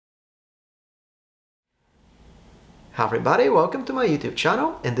Hi everybody, welcome to my YouTube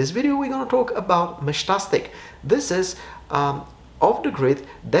channel. In this video we're going to talk about Meshtastic. This is off-the-grid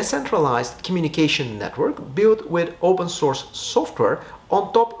decentralized communication network built with open source software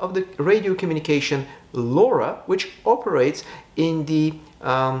on top of the radio communication LoRa, which operates in the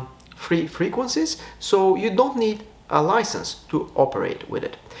free frequencies, so you don't need a license to operate with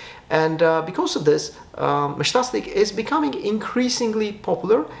it. And because of this, Meshtastic is becoming increasingly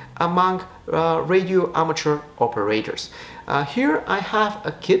popular among radio amateur operators. Here I have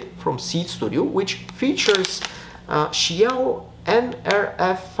a kit from Seed Studio which features XIAO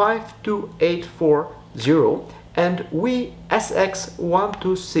nRF52840 and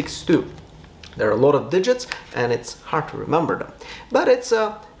Wio-SX1262. There are a lot of digits and it's hard to remember them, but it's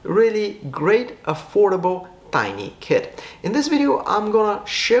a really great, affordable, tiny kit. In this video I'm gonna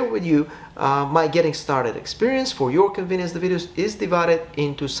share with you my getting started experience. For your convenience, the video is divided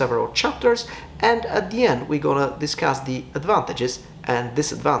into several chapters, and at the end we're gonna discuss the advantages and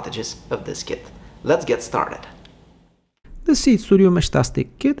disadvantages of this kit. Let's get started. The Seed Studio Meshtastic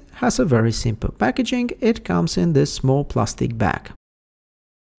Kit has a very simple packaging. It comes in this small plastic bag.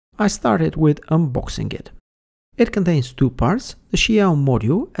 I started with unboxing it. It contains two parts, the XIAO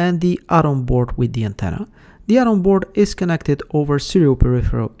module and the add-on board with the antenna. The add-on board is connected over serial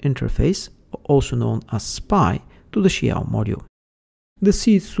peripheral interface, also known as SPI, to the XIAO module. The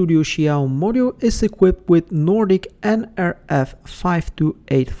Seed Studio XIAO module is equipped with Nordic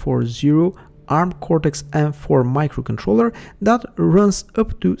nRF52840 ARM Cortex-M4 microcontroller that runs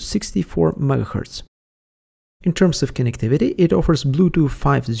up to 64 MHz. In terms of connectivity, it offers Bluetooth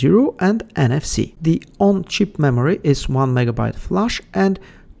 5.0 and NFC. The on-chip memory is 1 MB flash and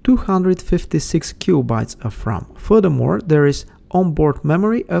 256 KB of RAM. Furthermore, there is onboard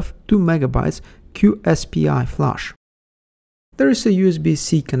memory of 2 MB QSPI flash. There is a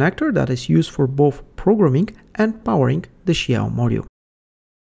USB-C connector that is used for both programming and powering the XIAO module.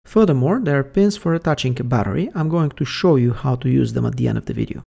 Furthermore, there are pins for attaching a battery. I'm going to show you how to use them at the end of the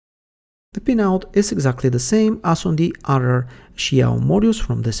video. The pinout is exactly the same as on the other XIAO modules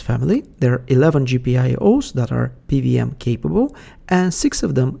from this family. There are 11 GPIOs that are PWM capable, and 6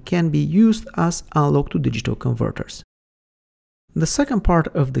 of them can be used as analog to digital converters. The second part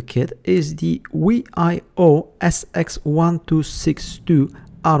of the kit is the Wio-SX1262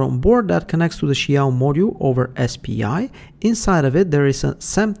 add-on board that connects to the XIAO module over SPI. Inside of it there is a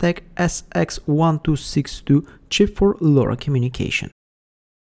Semtech SX1262 chip for LoRa communication.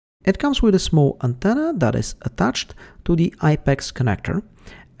 It comes with a small antenna that is attached to the IPEX connector,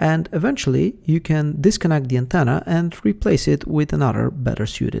 and eventually you can disconnect the antenna and replace it with another better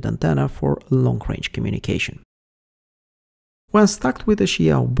suited antenna for long-range communication. When stacked with the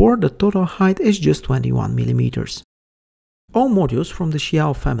XIAO board, the total height is just 21 mm. All modules from the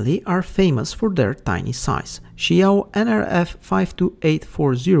XIAO family are famous for their tiny size. XIAO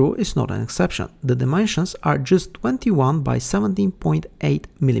nRF52840 is not an exception. The dimensions are just 21 by 17.8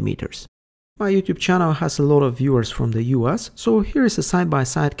 mm. My YouTube channel has a lot of viewers from the US, so here is a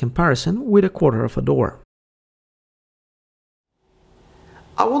side-by-side comparison with a quarter of a door.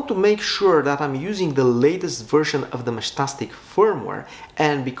 I want to make sure that I'm using the latest version of the Meshtastic firmware,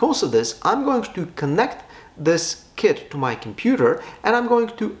 and because of this I'm going to connect this kit to my computer and I'm going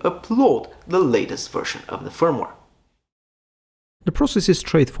to upload the latest version of the firmware. The process is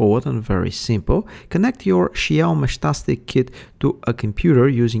straightforward and very simple. Connect your XIAO Meshtastic Kit to a computer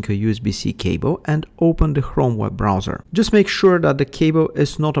using a USB-C cable and open the Chrome web browser. Just make sure that the cable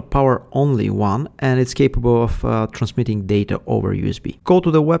is not a power-only one and it's capable of transmitting data over USB. Go to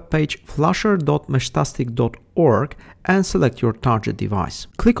the webpage flasher.meshtastic.org and select your target device.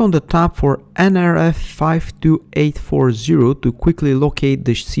 Click on the tab for nRF52840 to quickly locate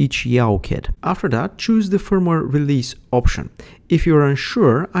the Seed XIAO kit. After that, choose the firmware release option. If you're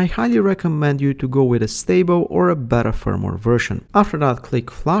unsure, I highly recommend you to go with a stable or a better firmware version. After that,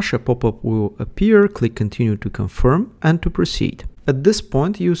 click Flash, a pop-up will appear, click Continue to confirm and to proceed. At this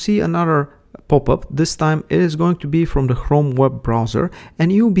point, you see another pop-up. This time it is going to be from the Chrome web browser,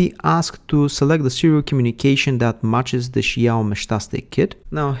 and you'll be asked to select the serial communication that matches the XIAO Meshtastic kit.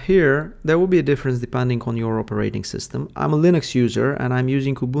 Now here there will be a difference depending on your operating system. I'm a Linux user and I'm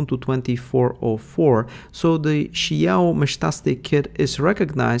using Ubuntu 24.04, so the XIAO Meshtastic kit is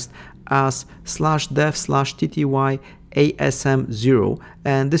recognized as /dev/tty ASM0,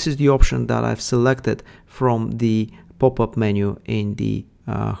 and this is the option that I've selected from the pop-up menu in the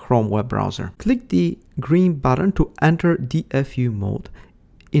Chrome web browser. Click the green button to enter DFU mode.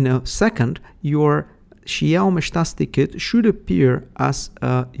 In a second, your XIAO Meshtastic Kit should appear as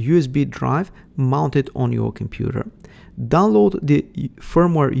a USB drive mounted on your computer. Download the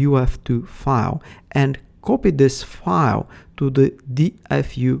firmware UF2 file and copy this file to the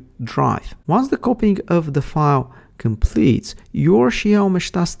DFU drive. Once the copying of the file completes, your XIAO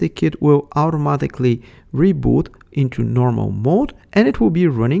Meshtastic Kit will automatically reboot into normal mode, and it will be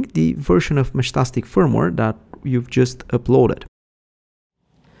running the version of Meshtastic firmware that you've just uploaded.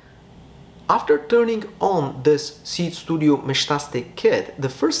 After turning on this Seeed Studio Meshtastic Kit, the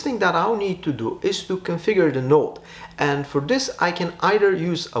first thing that I'll need to do is to configure the node. And for this, I can either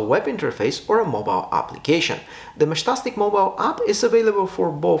use a web interface or a mobile application. The Meshtastic mobile app is available for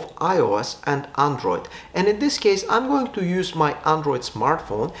both iOS and Android. And in this case, I'm going to use my Android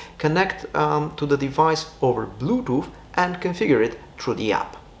smartphone, connect to the device over Bluetooth, and configure it through the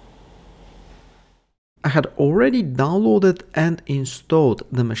app. I had already downloaded and installed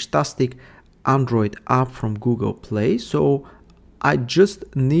the Meshtastic Android app from Google Play, so I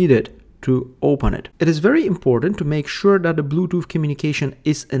just needed to open it. It is very important to make sure that the Bluetooth communication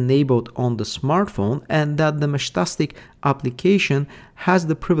is enabled on the smartphone and that the Meshtastic application has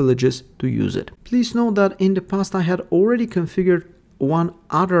the privileges to use it. Please note that in the past I had already configured one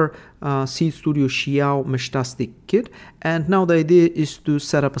other Seeed Studio XIAO Meshtastic Kit, and now the idea is to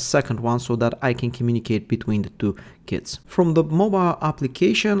set up a second one so that I can communicate between the two kits. From the mobile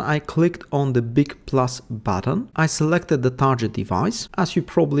application, I clicked on the big plus button. I selected the target device. As you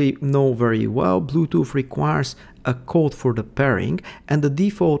probably know very well, Bluetooth requires a code for the pairing, and the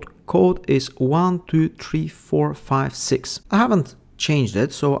default code is 123456. I haven't changed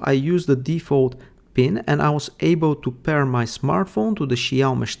it, so I use the default pin, and I was able to pair my smartphone to the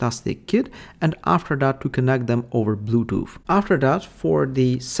XIAO Meshtastic Kit, and after that to connect them over Bluetooth. After that, for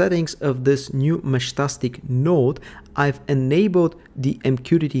the settings of this new Meshtastic node, I've enabled the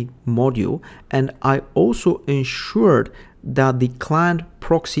MQTT module, and I also ensured that the client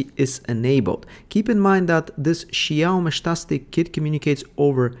proxy is enabled. Keep in mind that this XIAO Meshtastic Kit communicates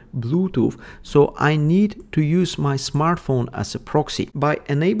over Bluetooth, so I need to use my smartphone as a proxy. By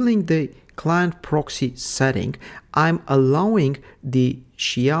enabling the client proxy setting, I'm allowing the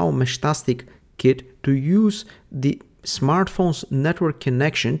XIAO Meshtastic Kit to use the smartphone's network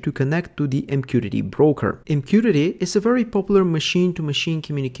connection to connect to the MQTT broker. MQTT is a very popular machine-to-machine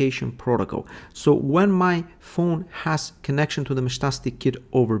communication protocol. So when my phone has connection to the Meshtastic Kit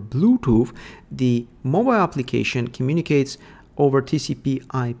over Bluetooth, the mobile application communicates over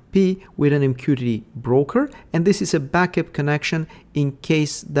TCP/IP with an MQTT broker, and this is a backup connection in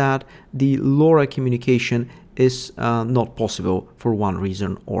case that the LoRa communication is not possible for one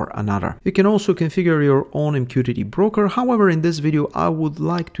reason or another. You can also configure your own MQTT broker. However, in this video, I would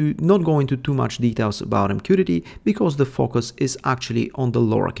like to not go into too much details about MQTT because the focus is actually on the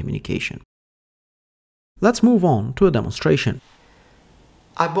LoRa communication. Let's move on to a demonstration.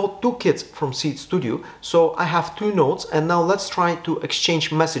 I bought two kits from Seeed Studio, so I have two nodes, and now let's try to exchange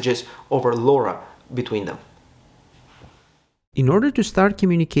messages over LoRa between them. In order to start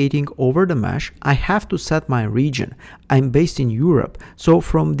communicating over the mesh, I have to set my region. I'm based in Europe, so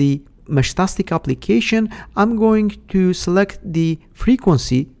from the Meshtastic application, I'm going to select the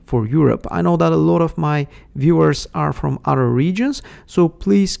frequency for Europe. I know that a lot of my viewers are from other regions, so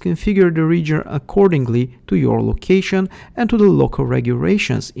please configure the region accordingly to your location and to the local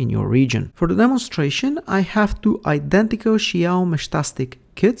regulations in your region. For the demonstration, I have two identical XIAO Meshtastic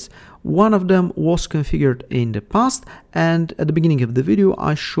kits. One of them was configured in the past, and at the beginning of the video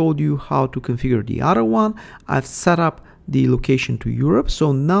I showed you how to configure the other one. I've set up the location to Europe,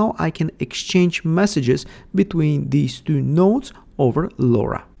 so now I can exchange messages between these two nodes over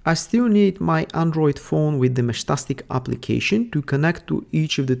LoRa. I still need my Android phone with the Meshtastic application to connect to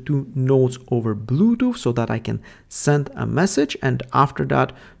each of the two nodes over Bluetooth so that I can send a message, and after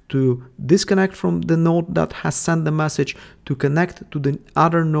that to disconnect from the node that has sent the message to connect to the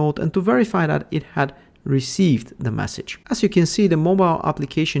other node and to verify that it had received the message. As you can see, the mobile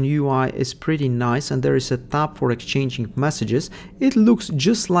application UI is pretty nice, and there is a tab for exchanging messages. It looks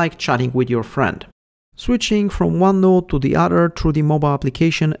just like chatting with your friend. Switching from one node to the other through the mobile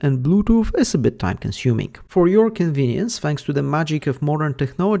application and Bluetooth is a bit time consuming. For your convenience, thanks to the magic of modern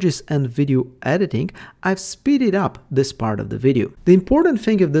technologies and video editing, I've speeded up this part of the video. The important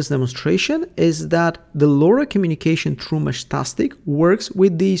thing of this demonstration is that the LoRa communication through Meshtastic works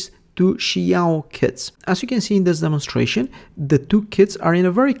with these two XIAO kits. As you can see in this demonstration, the two kits are in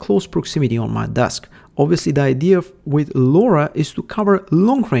a very close proximity on my desk. Obviously, the idea with LoRa is to cover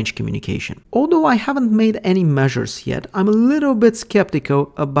long-range communication. Although I haven't made any measures yet, I'm a little bit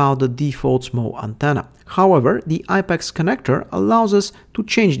skeptical about the default small antenna. However, the IPEX connector allows us to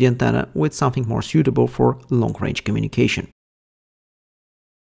change the antenna with something more suitable for long-range communication.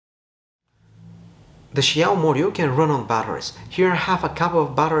 The XIAO module can run on batteries. Here I have a couple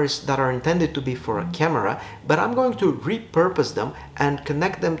of batteries that are intended to be for a camera, but I'm going to repurpose them and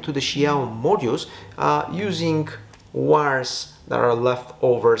connect them to the XIAO modules using wires that are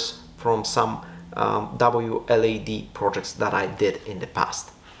leftovers from some WLAD projects that I did in the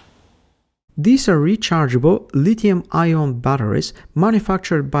past. These are rechargeable lithium-ion batteries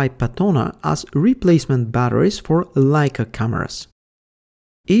manufactured by Patona as replacement batteries for Leica cameras.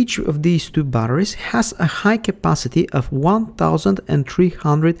 Each of these two batteries has a high capacity of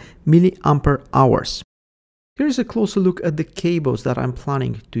 1300 mAh. Here's a closer look at the cables that I'm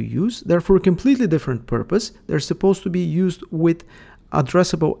planning to use. They're for a completely different purpose. They're supposed to be used with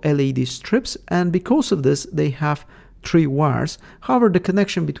addressable LED strips, and because of this they have 3 wires. However, the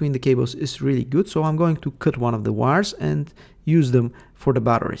connection between the cables is really good, so I'm going to cut one of the wires and use them for the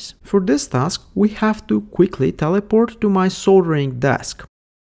batteries. For this task, we have to quickly teleport to my soldering desk.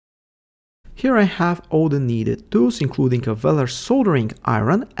 Here I have all the needed tools, including a Weller soldering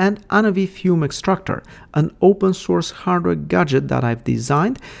iron and ANAV fume extractor, an open source hardware gadget that I've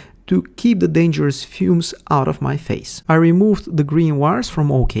designed to keep the dangerous fumes out of my face. I removed the green wires from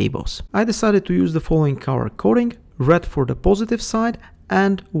all cables. I decided to use the following color coding: red for the positive side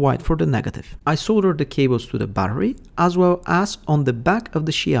and white for the negative. I soldered the cables to the battery as well as on the back of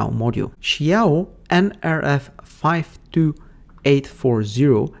the XIAO module. XIAO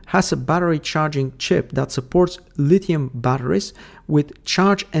nRF52840 has a battery charging chip that supports lithium batteries with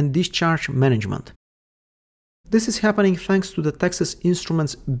charge and discharge management. This is happening thanks to the Texas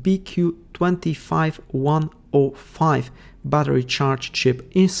Instruments BQ25105 battery charge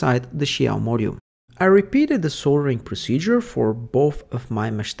chip inside the XIAO module. I repeated the soldering procedure for both of my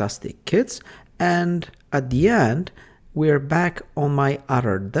Meshtastic kits, and at the end we're back on my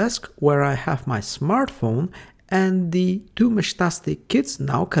other desk where I have my smartphone and the 2 Meshtastic kits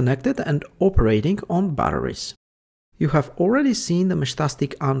now connected and operating on batteries. You have already seen the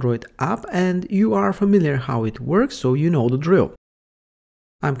Meshtastic Android app and you are familiar how it works, so you know the drill.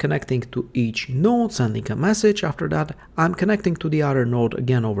 I'm connecting to each node, sending a message. After that, I'm connecting to the other node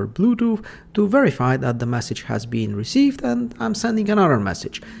again over Bluetooth to verify that the message has been received, and I'm sending another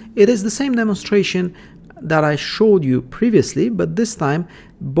message. It is the same demonstration that I showed you previously, but this time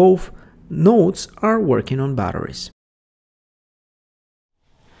both nodes are working on batteries.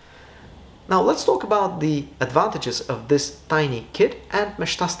 Now let's talk about the advantages of this tiny kit and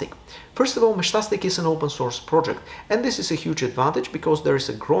Meshtastic. First of all, Meshtastic is an open source project, and this is a huge advantage because there is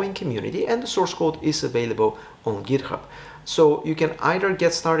a growing community and the source code is available on GitHub. So you can either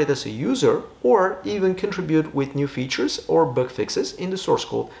get started as a user or even contribute with new features or bug fixes in the source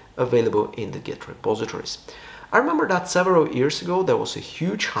code available in the Git repositories. I remember that several years ago there was a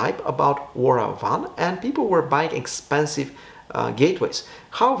huge hype about LoRaWAN and people were buying expensive gateways.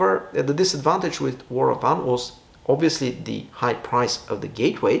 However, the disadvantage with LoRaWAN was obviously the high price of the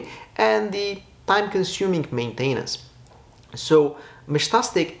gateway and the time-consuming maintenance. So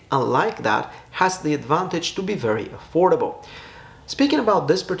Meshtastic, unlike that, has the advantage to be very affordable. Speaking about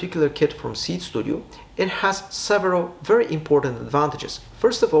this particular kit from Seeed Studio, it has several very important advantages.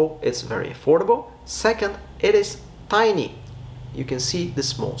 First of all, it's very affordable. Second, it is tiny. You can see the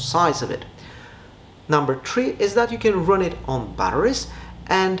small size of it. Number 3 is that you can run it on batteries.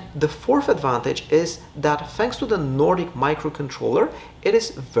 And the fourth advantage is that thanks to the Nordic microcontroller, it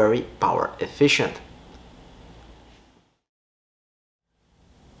is very power efficient.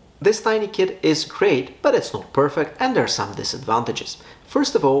 This tiny kit is great, but it's not perfect and there are some disadvantages.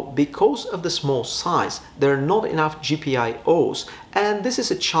 First of all, because of the small size, there are not enough GPIOs, and this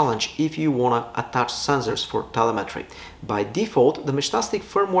is a challenge if you want to attach sensors for telemetry. By default, the Meshtastic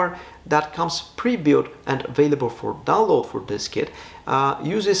firmware that comes pre-built and available for download for this kit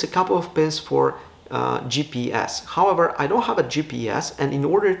uses a couple of pins for GPS. However, I don't have a GPS, and in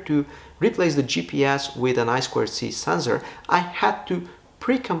order to replace the GPS with an I2C sensor, I had to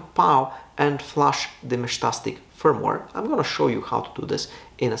pre-compile and flash the Meshtastic firmware. I'm going to show you how to do this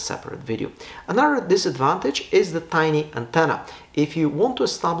in a separate video. Another disadvantage is the tiny antenna. If you want to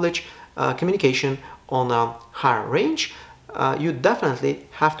establish communication on a higher range, you definitely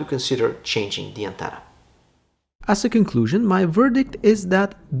have to consider changing the antenna. As a conclusion, my verdict is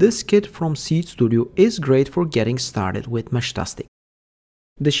that this kit from Seeed Studio is great for getting started with Meshtastic.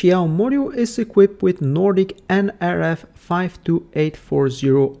 The XIAO module is equipped with Nordic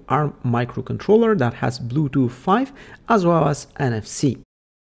nRF52840 ARM microcontroller that has Bluetooth 5 as well as NFC.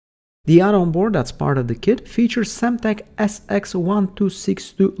 The add-on board that's part of the kit features Semtech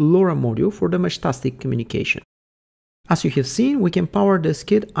SX1262 LoRa module for the Meshtastic communication. As you have seen, we can power this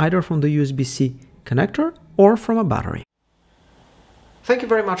kit either from the USB-C connector or from a battery. Thank you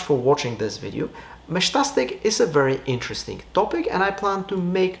very much for watching this video. Meshtastic is a very interesting topic and I plan to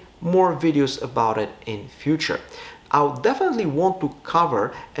make more videos about it in future. I'll definitely want to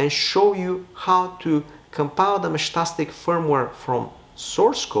cover and show you how to compile the Meshtastic firmware from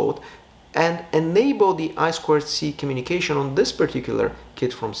source code and enable the I2C communication on this particular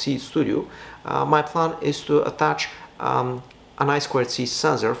kit from C Studio. My plan is to attach an I2C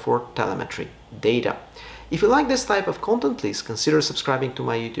sensor for telemetry data. If you like this type of content, please consider subscribing to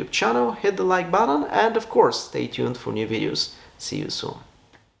my YouTube channel, hit the like button, and of course, stay tuned for new videos. See you soon.